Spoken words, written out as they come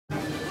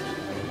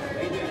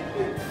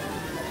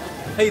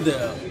Hey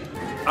there,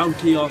 I'm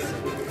T. Austin,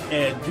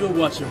 and you're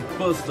watching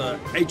Buster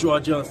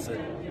H.R.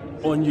 Johnson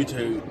on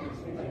YouTube.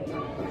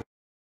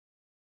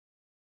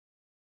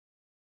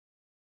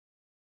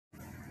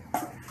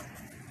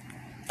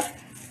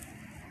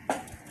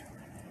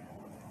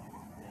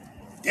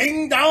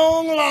 Ding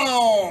dong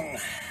long.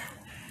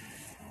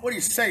 What do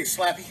you say,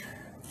 Slappy?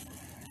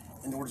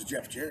 In the words of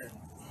Jeff Jarrett.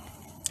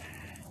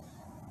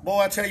 Boy,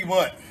 I tell you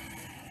what.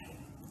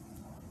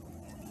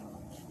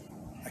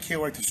 I can't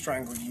wait to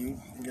strangle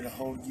you and get a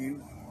hold of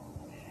you.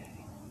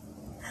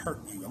 Hurt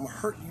you. I'm gonna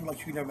hurt you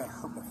like you've never been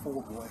hurt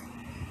before, boy.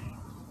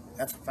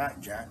 That's a fact,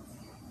 Jack.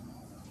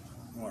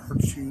 I'm gonna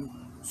hurt you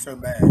so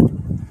bad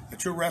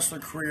that your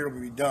wrestling career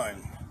will be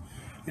done.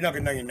 You're not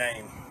gonna know your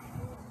name.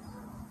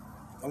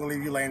 I'm gonna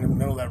leave you laying in the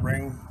middle of that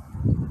ring,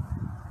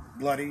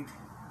 bloodied,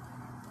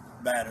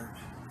 battered.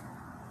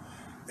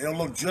 It'll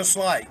look just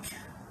like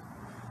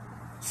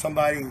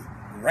somebody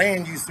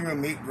ran you through a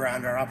meat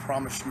grinder. I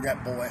promise you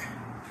that, boy.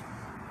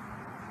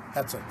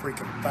 That's a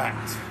freaking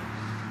fact.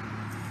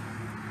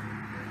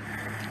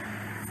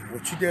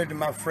 What you did to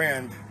my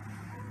friend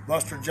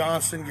Buster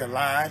Johnson, you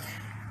lied,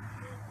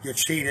 you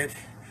cheated,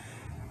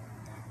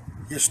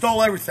 you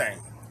stole everything.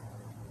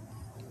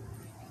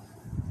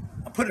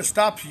 I put a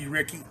stop to you,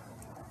 Ricky.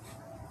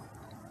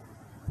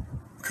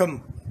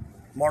 Come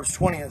March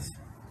 20th,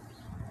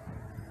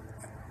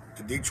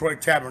 the Detroit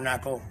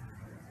Tabernacle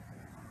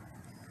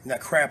in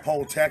that crap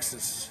hole,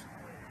 Texas.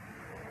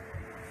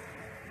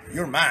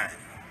 You're mine.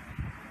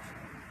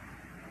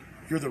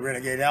 You're the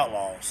Renegade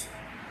Outlaws.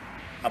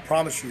 I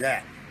promise you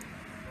that.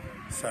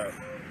 So,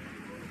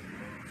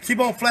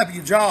 keep on flapping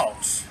your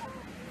jaws.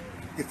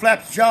 You flap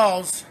your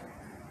jaws,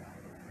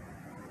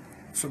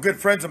 some good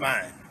friends of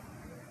mine,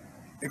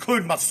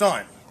 including my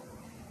son.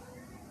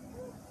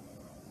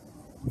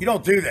 You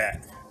don't do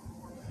that.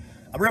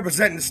 I'm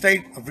representing the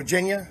state of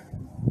Virginia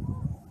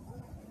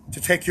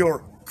to take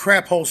your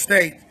crap hole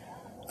state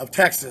of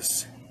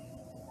Texas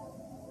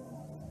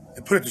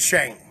and put it to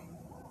shame.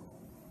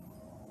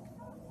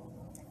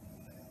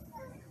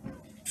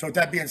 So with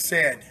that being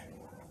said,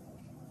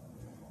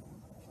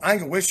 I ain't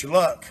gonna wish you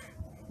luck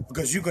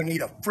because you're gonna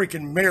need a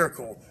freaking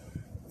miracle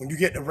when you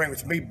get in the ring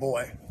with me,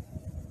 boy.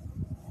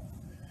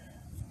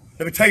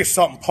 Let me tell you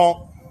something,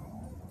 punk.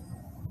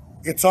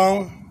 It's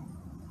on.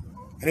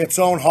 And it's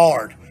on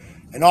hard.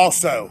 And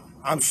also,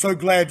 I'm so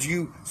glad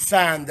you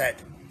signed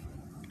that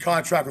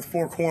contract with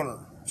Four Corner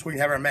so we can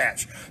have our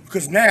match.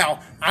 Because now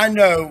I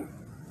know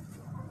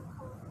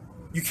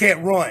you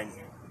can't run.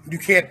 You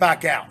can't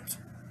back out.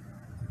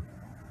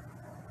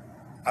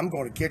 I'm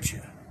going to get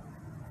you.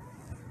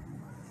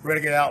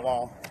 Renegade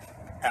Outlaw,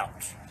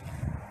 out.